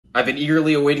I've been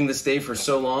eagerly awaiting this day for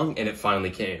so long, and it finally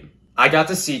came. I got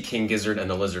to see King Gizzard and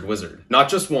the Lizard Wizard, not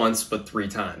just once, but 3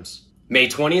 times. May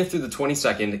 20th through the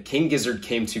 22nd, King Gizzard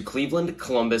came to Cleveland,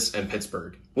 Columbus, and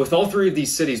Pittsburgh. With all 3 of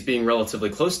these cities being relatively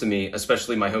close to me,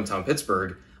 especially my hometown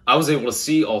Pittsburgh, I was able to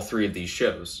see all 3 of these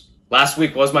shows. Last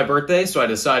week was my birthday, so I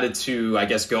decided to,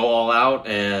 go all out,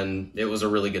 and it was a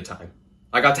really good time.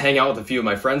 I got to hang out with a few of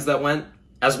my friends that went,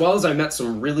 as well as I met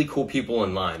some really cool people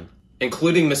in line,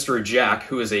 including Mr. Jack,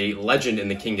 who is a legend in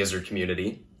the King Gizzard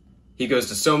community. He goes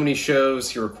to so many shows,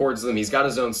 he records them, he's got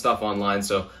his own stuff online,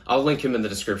 so I'll link him in the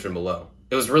description below.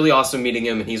 It was really awesome meeting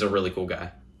him, and he's a really cool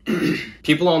guy.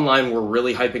 People online were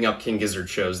really hyping up King Gizzard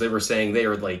shows. They were saying they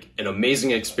are like an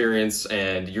amazing experience,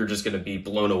 and you're just going to be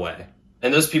blown away.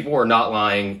 And those people were not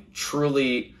lying.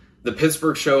 Truly, the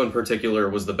Pittsburgh show in particular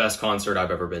was the best concert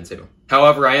I've ever been to.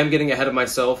 However, I am getting ahead of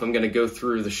myself. I'm going to go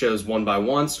through the shows one by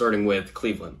one, starting with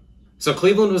Cleveland. So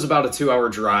Cleveland was about a 2-hour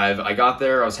drive. I got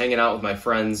there, I was hanging out with my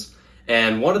friends,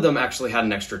 and one of them actually had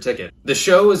an extra ticket. The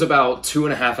show is about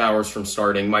 2.5 hours from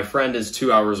starting. My friend is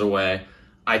 2 hours away.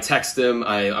 I text him,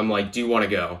 I'm like, do you want to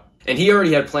go? And he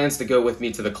already had plans to go with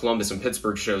me to the Columbus and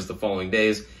Pittsburgh shows the following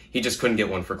days. He just couldn't get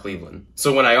one for Cleveland.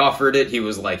 So when I offered it, he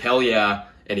was like, hell yeah.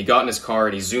 And he got in his car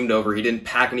and he zoomed over. He didn't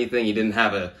pack anything. He didn't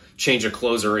have a change of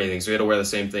clothes or anything. So he had to wear the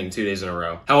same thing 2 days in a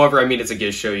row. However, I mean, it's a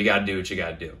Giz show. You gotta do what you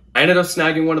gotta do. I ended up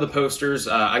snagging one of the posters.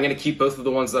 I'm gonna keep both of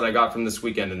the ones that I got from this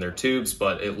weekend in their tubes,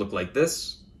 but it looked like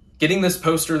this. Getting this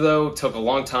poster, though, took a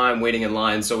long time waiting in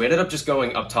line, so we ended up just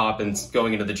going up top and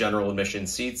going into the general admission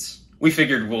seats. We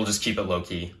figured we'll just keep it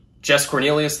low-key. Jess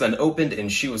Cornelius then opened,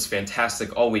 and she was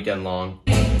fantastic all weekend long.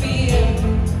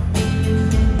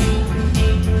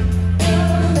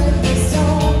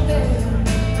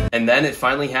 And then it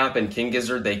finally happened. King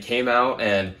Gizzard, they came out,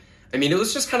 and I mean, it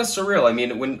was just kind of surreal. I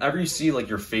mean, whenever you see like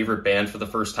your favorite band for the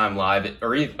first time live,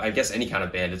 or I guess any kind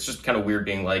of band, it's just kind of weird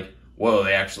being like, whoa,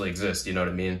 they actually exist, you know what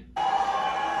I mean?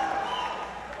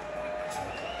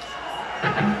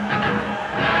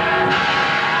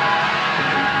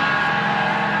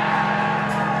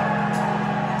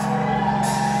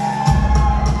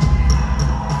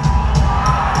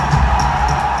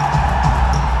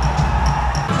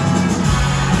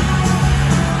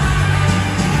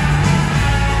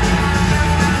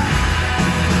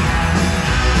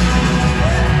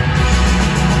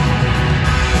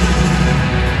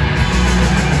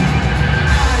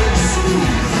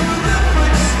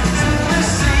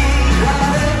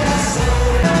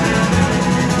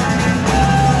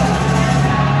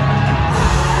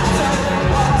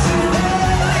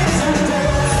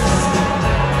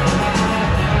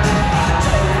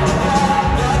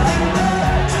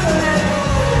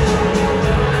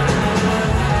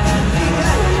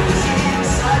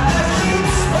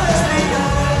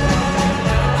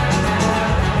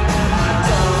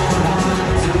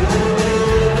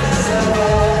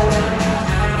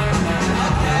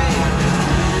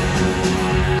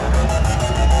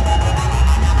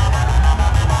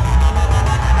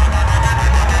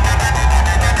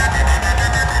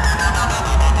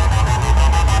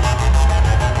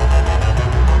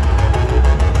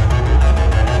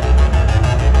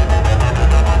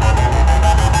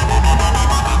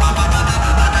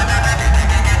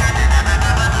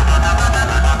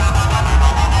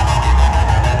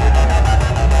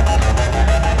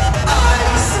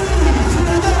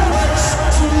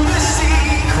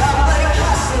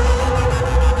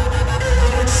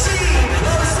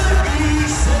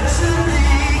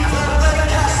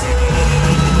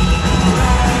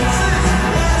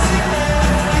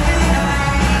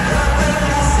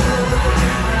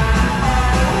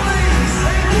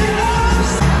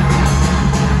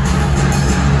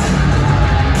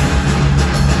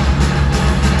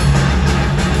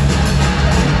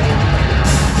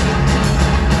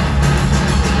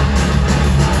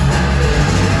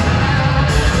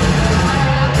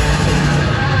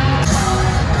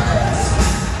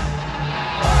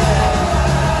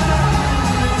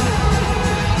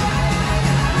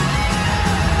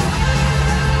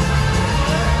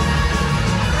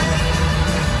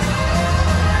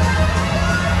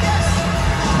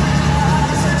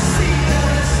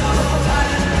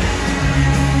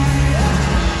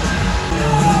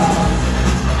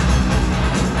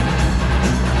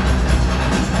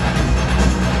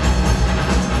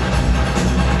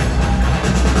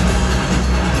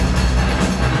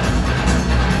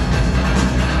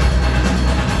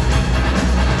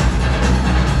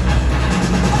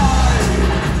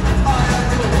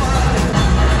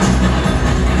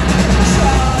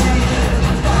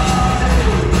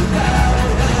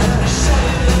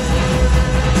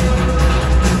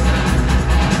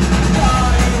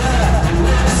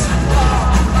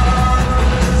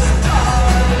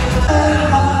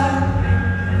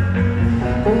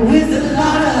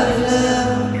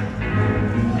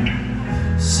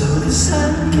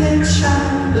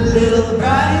 little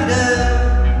rider.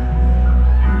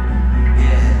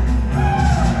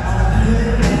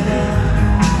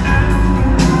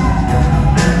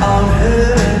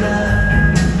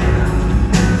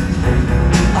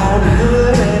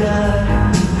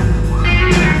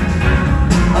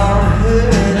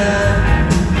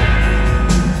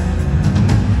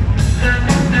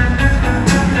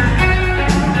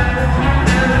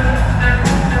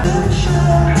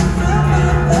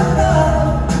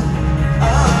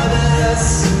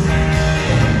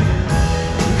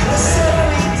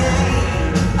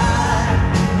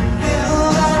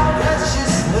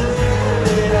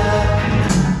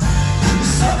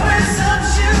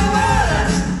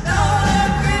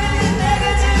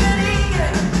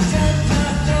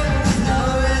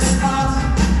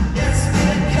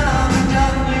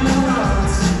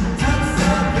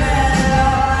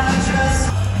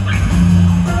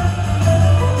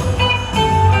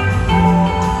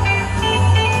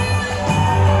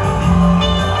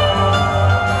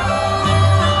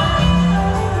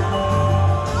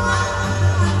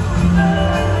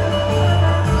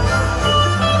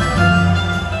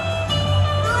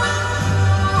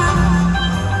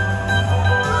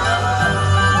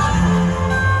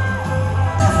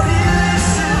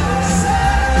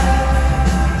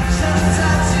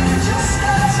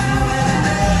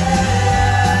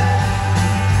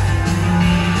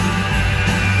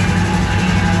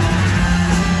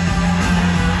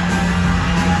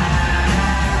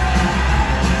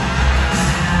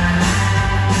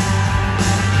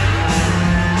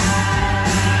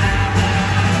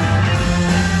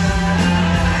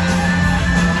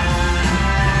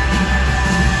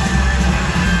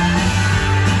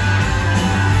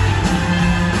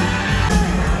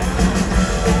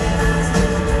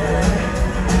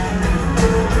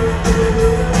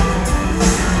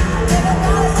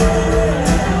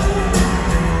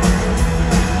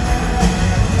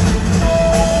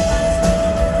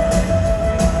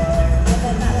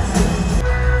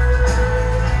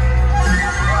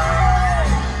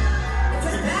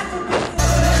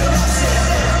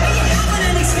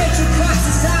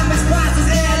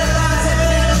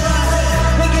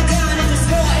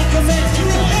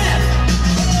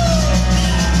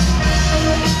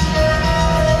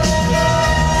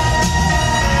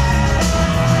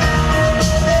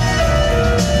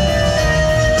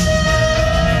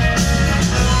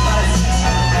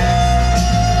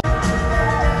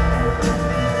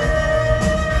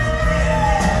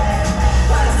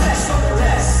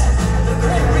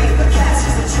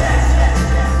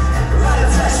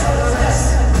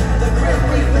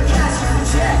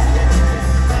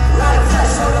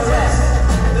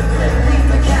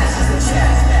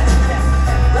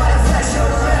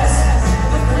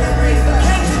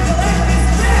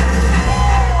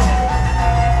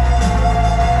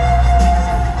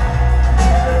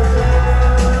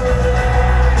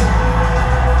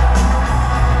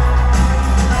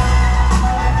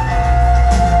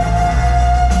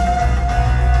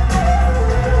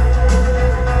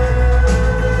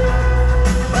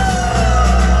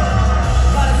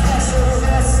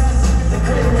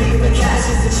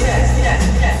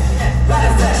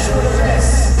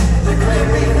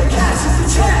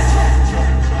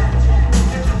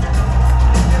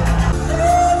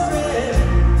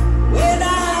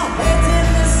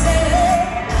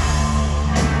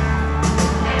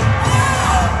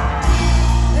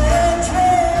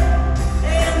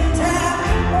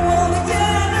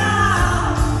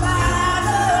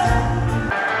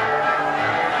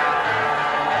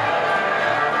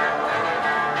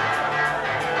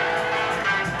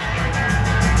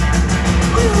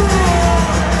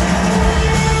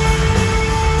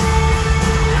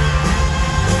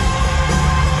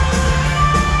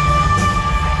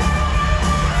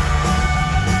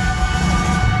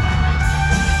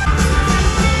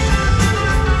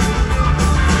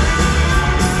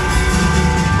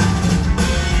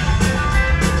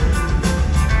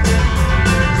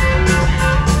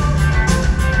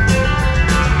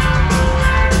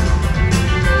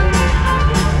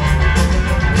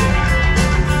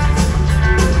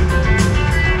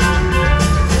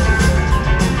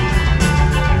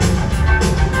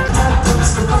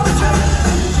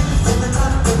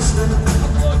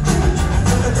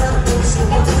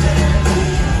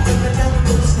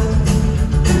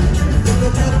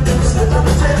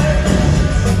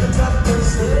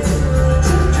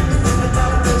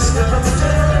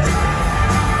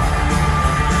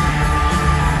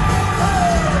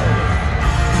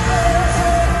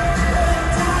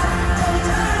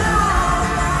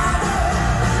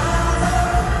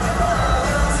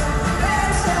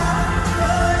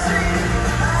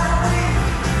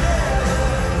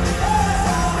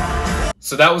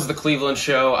 So that was the Cleveland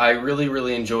show. I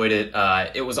really enjoyed it.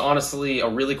 It was honestly a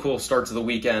really cool start to the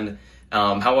weekend.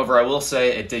 However, I will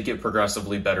say it did get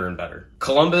progressively better and better.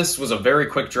 Columbus was a very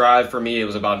quick drive for me. It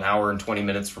was about an hour and 20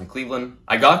 minutes from Cleveland.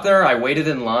 I got there, I waited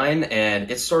in line, and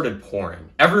it started pouring.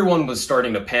 Everyone was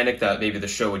starting to panic that maybe the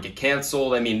show would get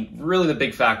canceled. I mean, really the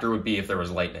big factor would be if there was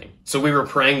lightning. So we were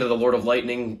praying to the Lord of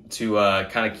Lightning to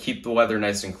kind of keep the weather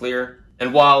nice and clear.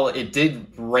 And while it did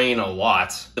rain a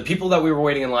lot, the people that we were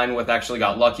waiting in line with actually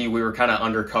got lucky. We were kind of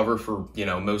undercover for,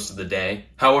 most of the day.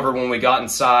 However, when we got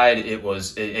inside,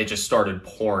 it just started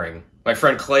pouring. My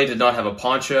friend Clay did not have a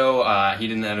poncho. He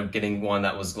didn't end up getting one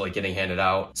that was getting handed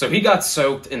out. So he got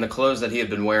soaked in the clothes that he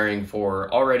had been wearing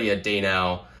for already a day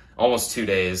now, almost 2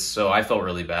 days. So I felt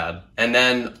really bad. And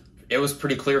then it was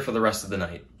pretty clear for the rest of the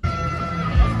night.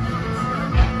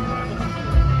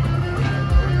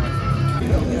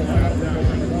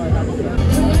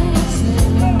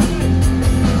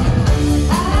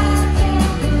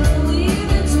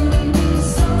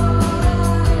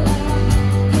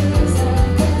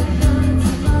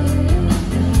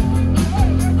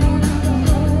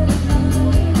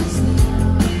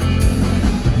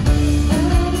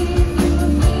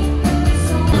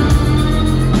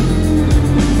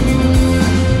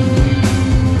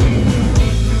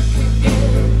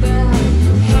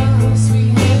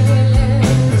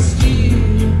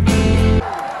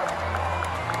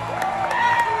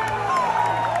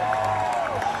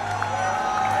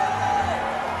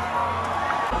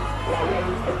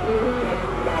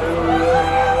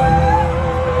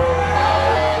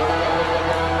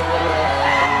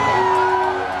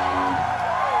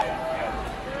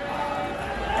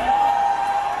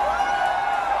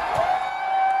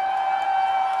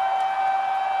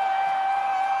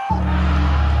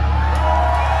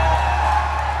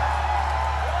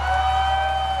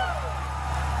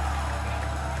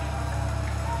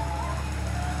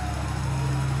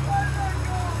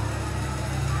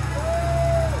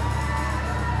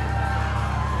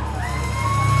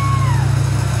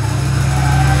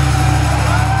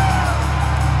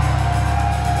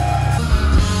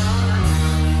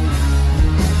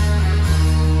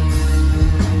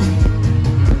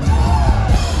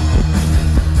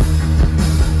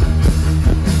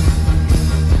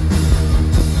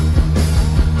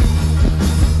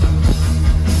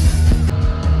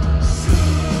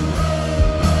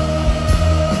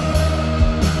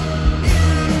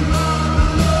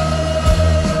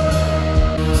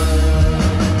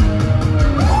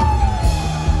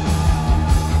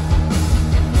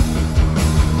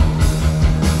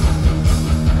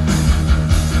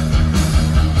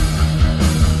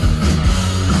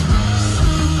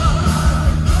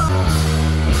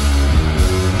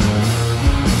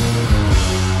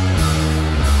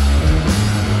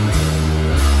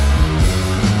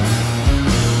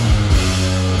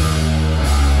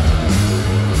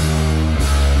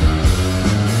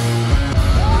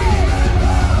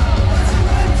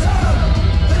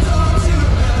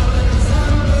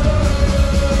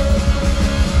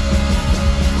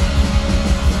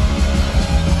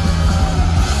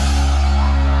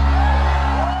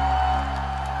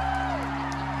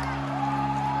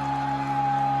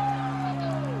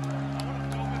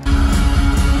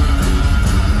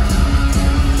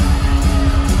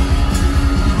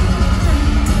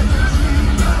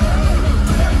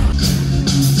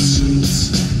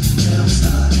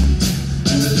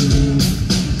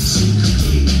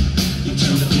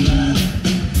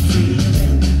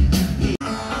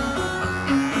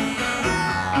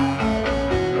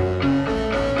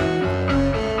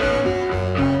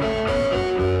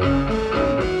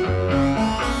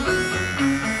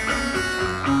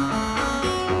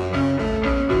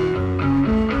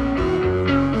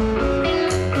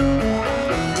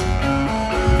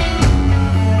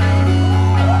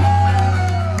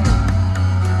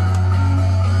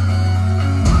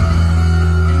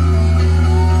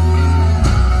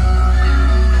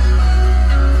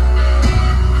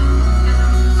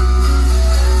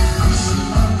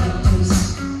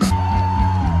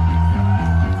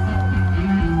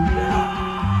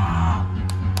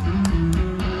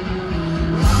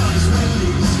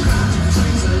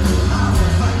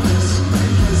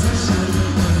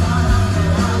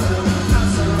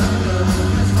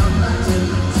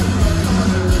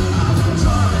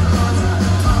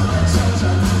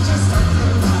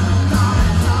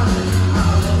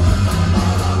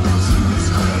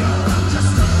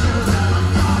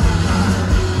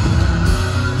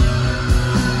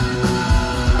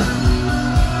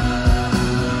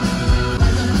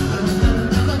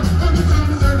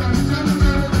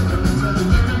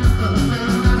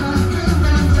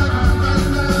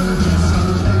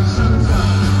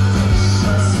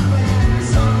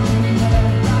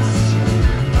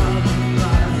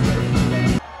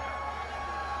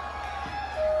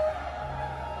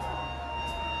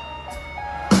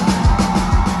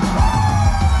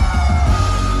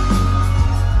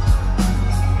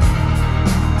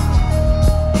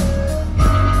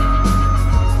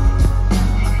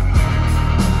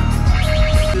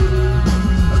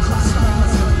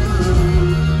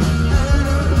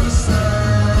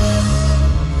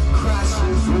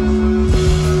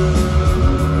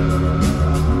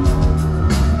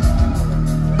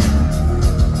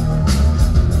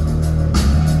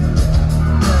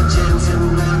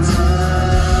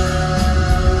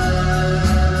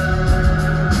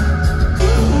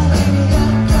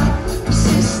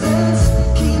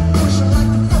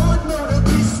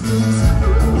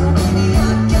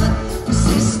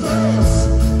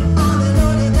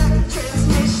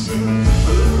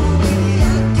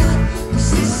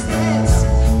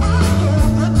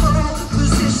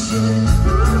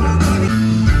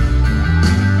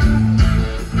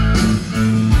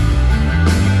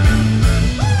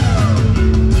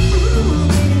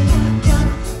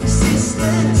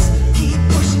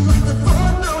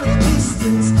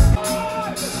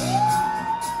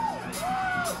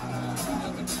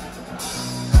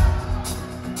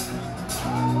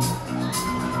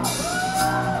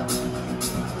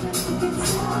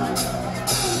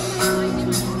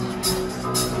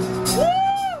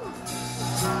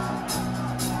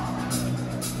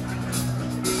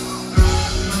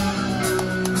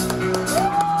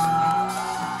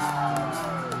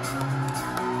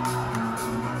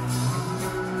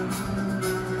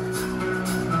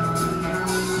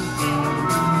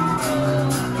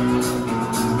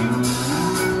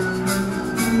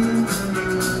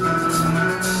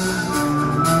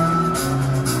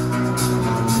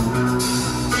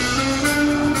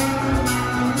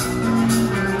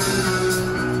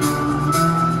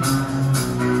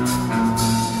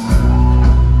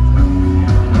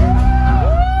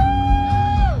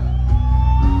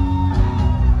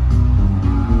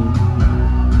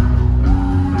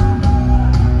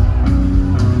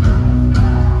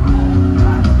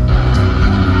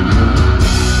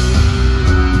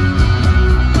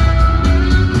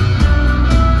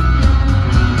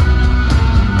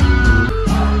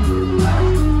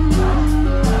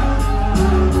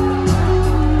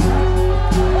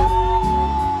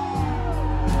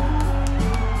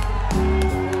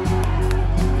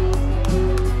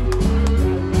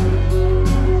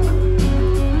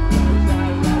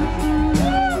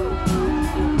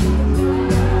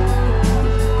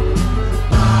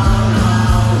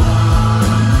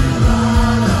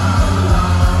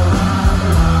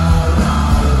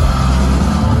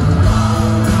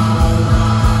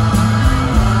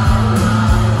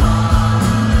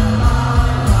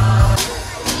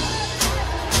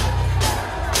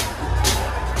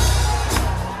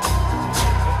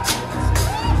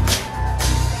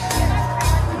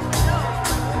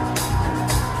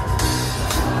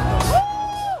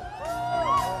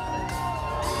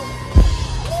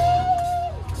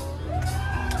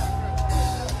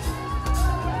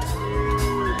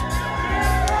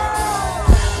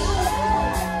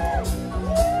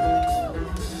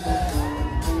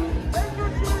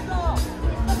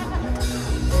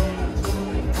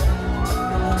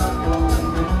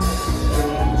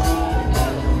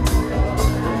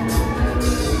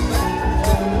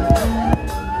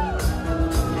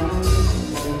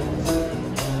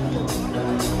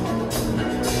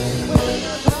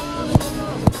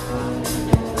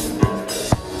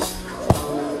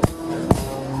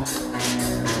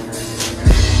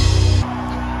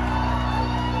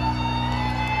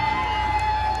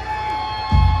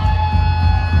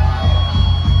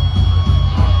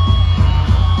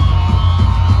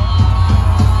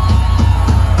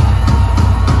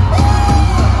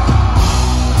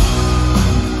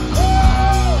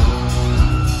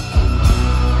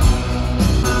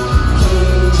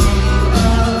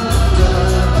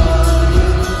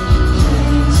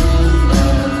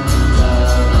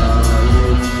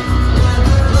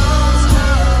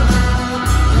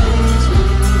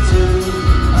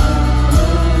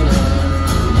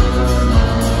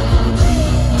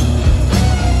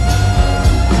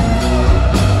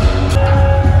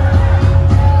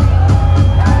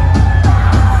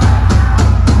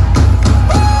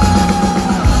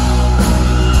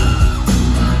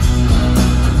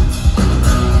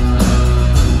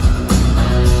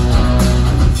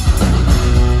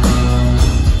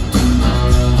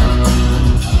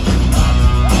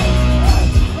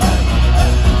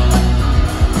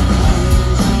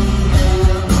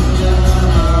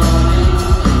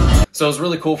 So it was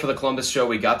really cool for the Columbus show.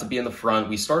 We got to be in the front.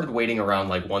 We started waiting around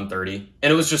like 1:30,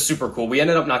 and it was just super cool. We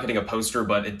ended up not getting a poster,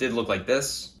 but it did look like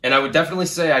this. And I would definitely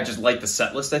say I just like the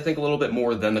set list, I think, a little bit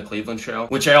more than the Cleveland show,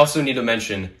 which I also need to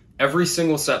mention. Every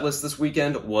single set list this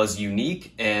weekend was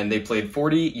unique, and they played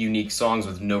 40 unique songs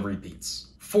with no repeats.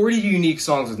 40 unique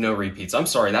songs with no repeats. I'm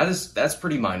sorry, that's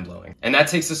pretty mind-blowing. And that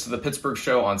takes us to the Pittsburgh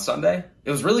show on Sunday.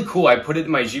 It was really cool. I put it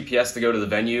in my GPS to go to the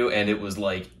venue, and it was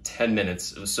like 10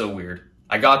 minutes. It was so weird.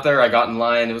 I got there, I got in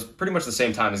line. It was pretty much the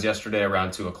same time as yesterday,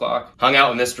 around 2 o'clock. Hung out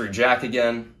with Mystery Jack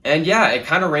again. And yeah, it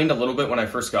kind of rained a little bit when I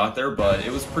first got there, but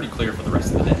it was pretty clear for the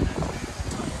rest of the day.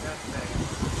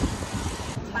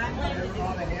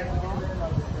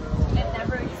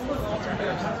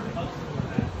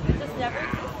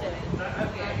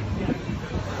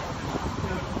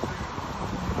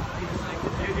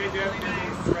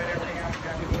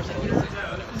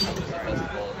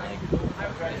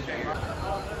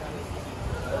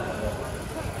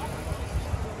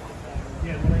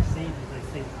 Yeah, what I saved is I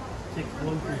saved 6,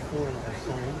 1 through 4 that I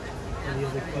sold, and the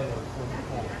other 2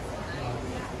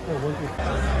 are 1 through 5.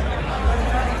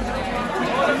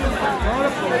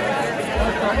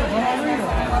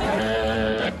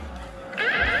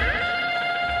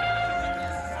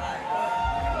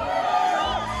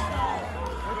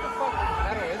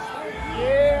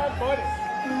 Yeah, buddy.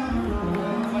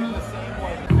 It's like the same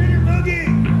one. Peter Boogie!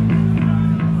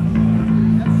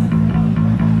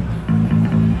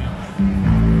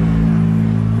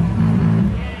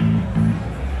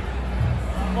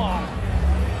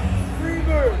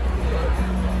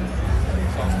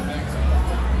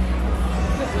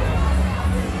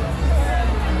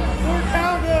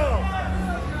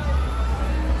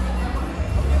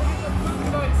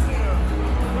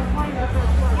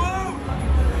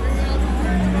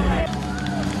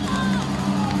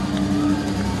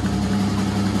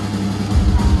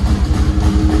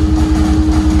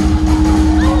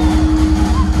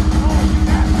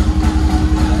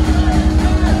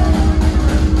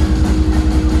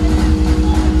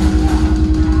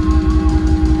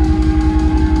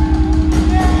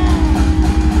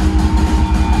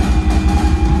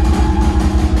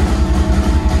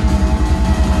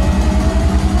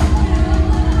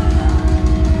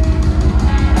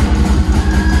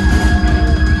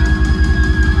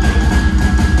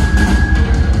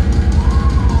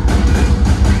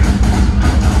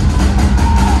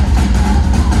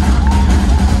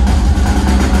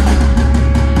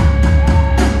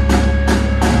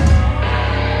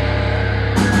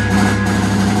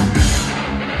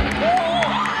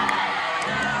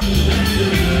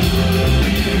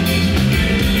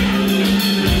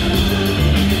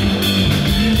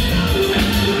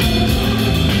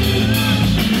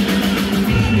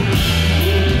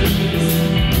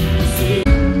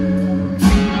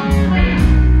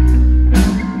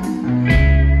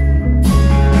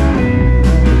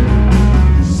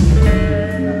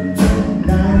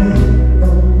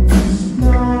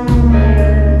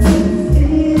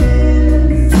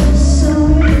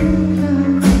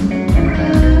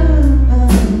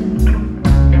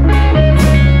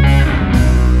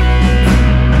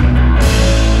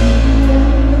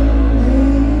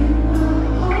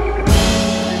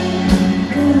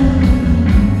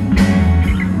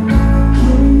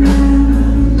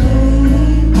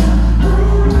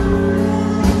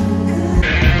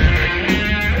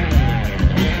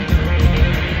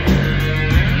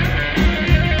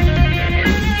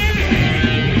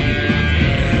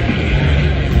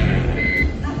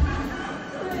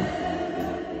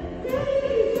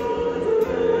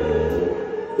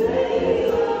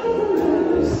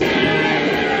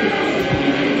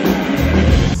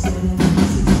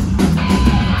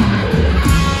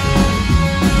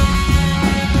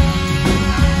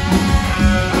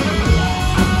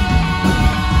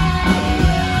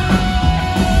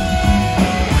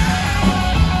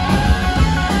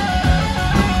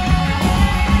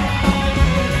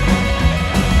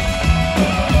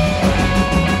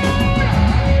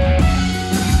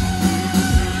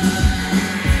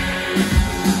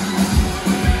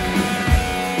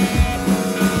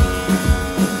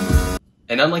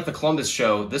 And unlike the Columbus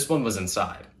show, this one was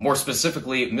inside. More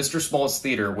specifically, Mr. Small's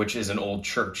Theater, which is an old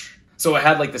church. So it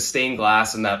had like the stained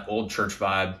glass and that old church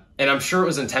vibe. And I'm sure it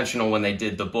was intentional when they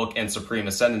did The Book and Supreme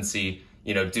Ascendancy,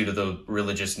 you know, due to the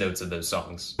religious notes of those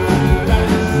songs.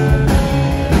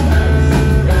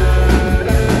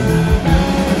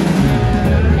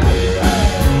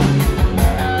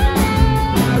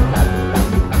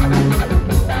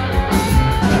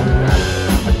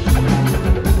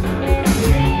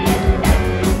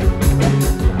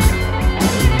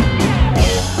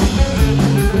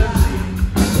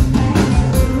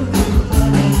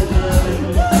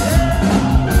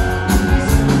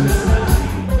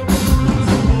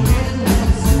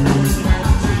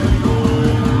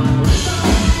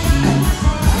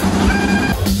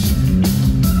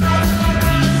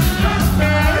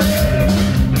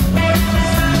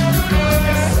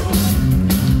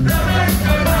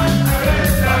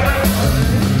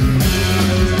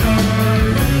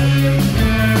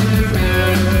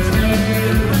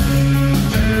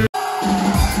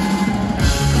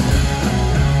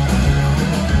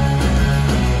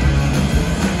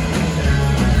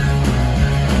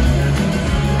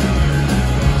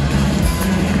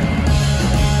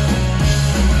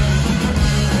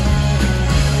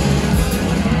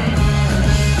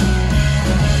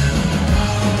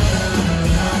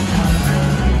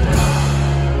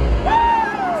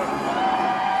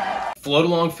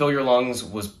 Float Along, Fill Your Lungs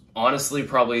was honestly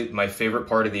probably my favorite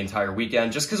part of the entire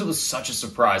weekend, just because it was such a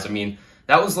surprise. I mean,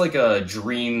 that was like a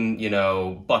dream, you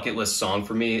know, bucket list song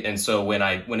for me, and so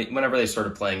whenever they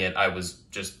started playing it, I was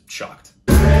just shocked.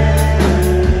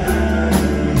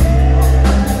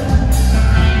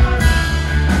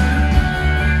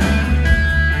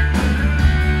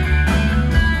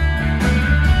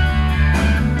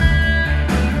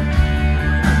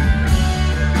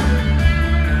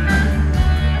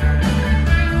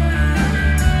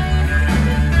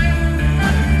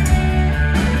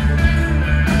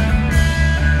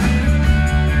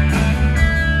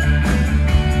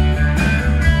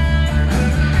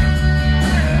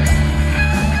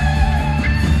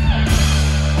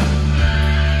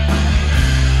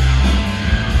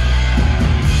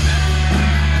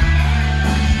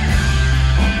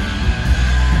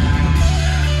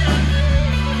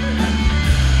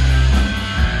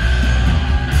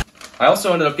 I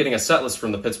also ended up getting a set list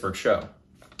from the Pittsburgh show.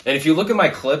 And if you look at my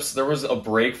clips, there was a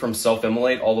break from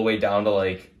Self-Immolate all the way down to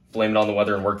like Blame It on the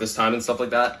Weather and Work This Time and stuff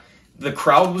like that. The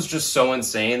crowd was just so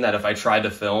insane that if I tried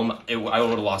to film, I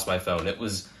would have lost my phone. It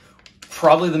was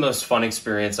probably the most fun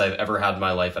experience I've ever had in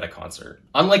my life at a concert.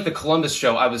 Unlike the Columbus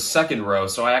show, I was second row,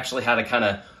 so I actually had to kind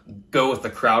of go with the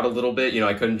crowd a little bit. You know,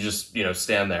 I couldn't just, you know,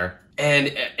 stand there.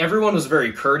 And everyone was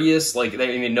very courteous. Like, I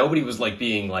mean, nobody was like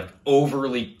being like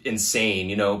overly insane,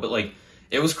 you know, but like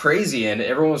it was crazy and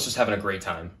everyone was just having a great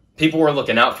time. People were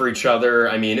looking out for each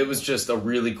other. I mean, it was just a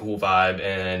really cool vibe.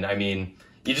 And I mean,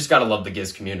 you just gotta love the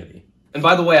Giz community. And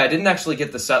by the way, I didn't actually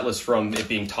get the set list from it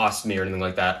being tossed to me or anything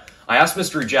like that. I asked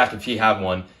Mystery Jack if he had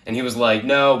one, and he was like,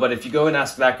 no, but if you go and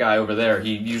ask that guy over there,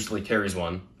 he usually carries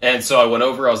one. And so I went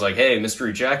over, I was like, hey,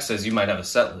 Mystery Jack says you might have a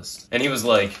set list. And he was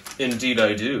like, indeed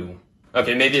I do.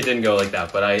 Okay, maybe it didn't go like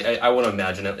that, but I want to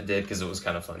imagine it did because it was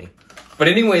kind of funny. But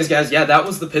anyways, guys, yeah, that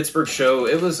was the Pittsburgh show.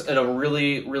 It was a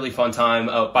really, really fun time.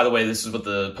 By the way, this is what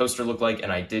the poster looked like,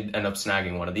 and I did end up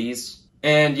snagging one of these.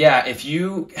 And yeah, if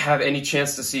you have any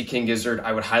chance to see King Gizzard,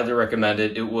 I would highly recommend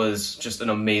it. It was just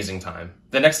an amazing time.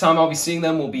 The next time I'll be seeing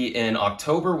them will be in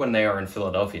October when they are in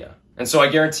Philadelphia. And so I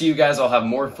guarantee you guys I'll have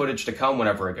more footage to come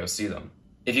whenever I go see them.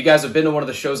 If you guys have been to one of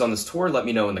the shows on this tour, let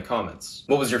me know in the comments.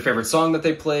 What was your favorite song that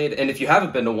they played? And if you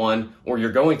haven't been to one, or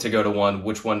you're going to go to one,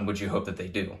 which one would you hope that they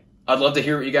do? I'd love to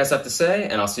hear what you guys have to say,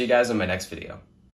 and I'll see you guys in my next video.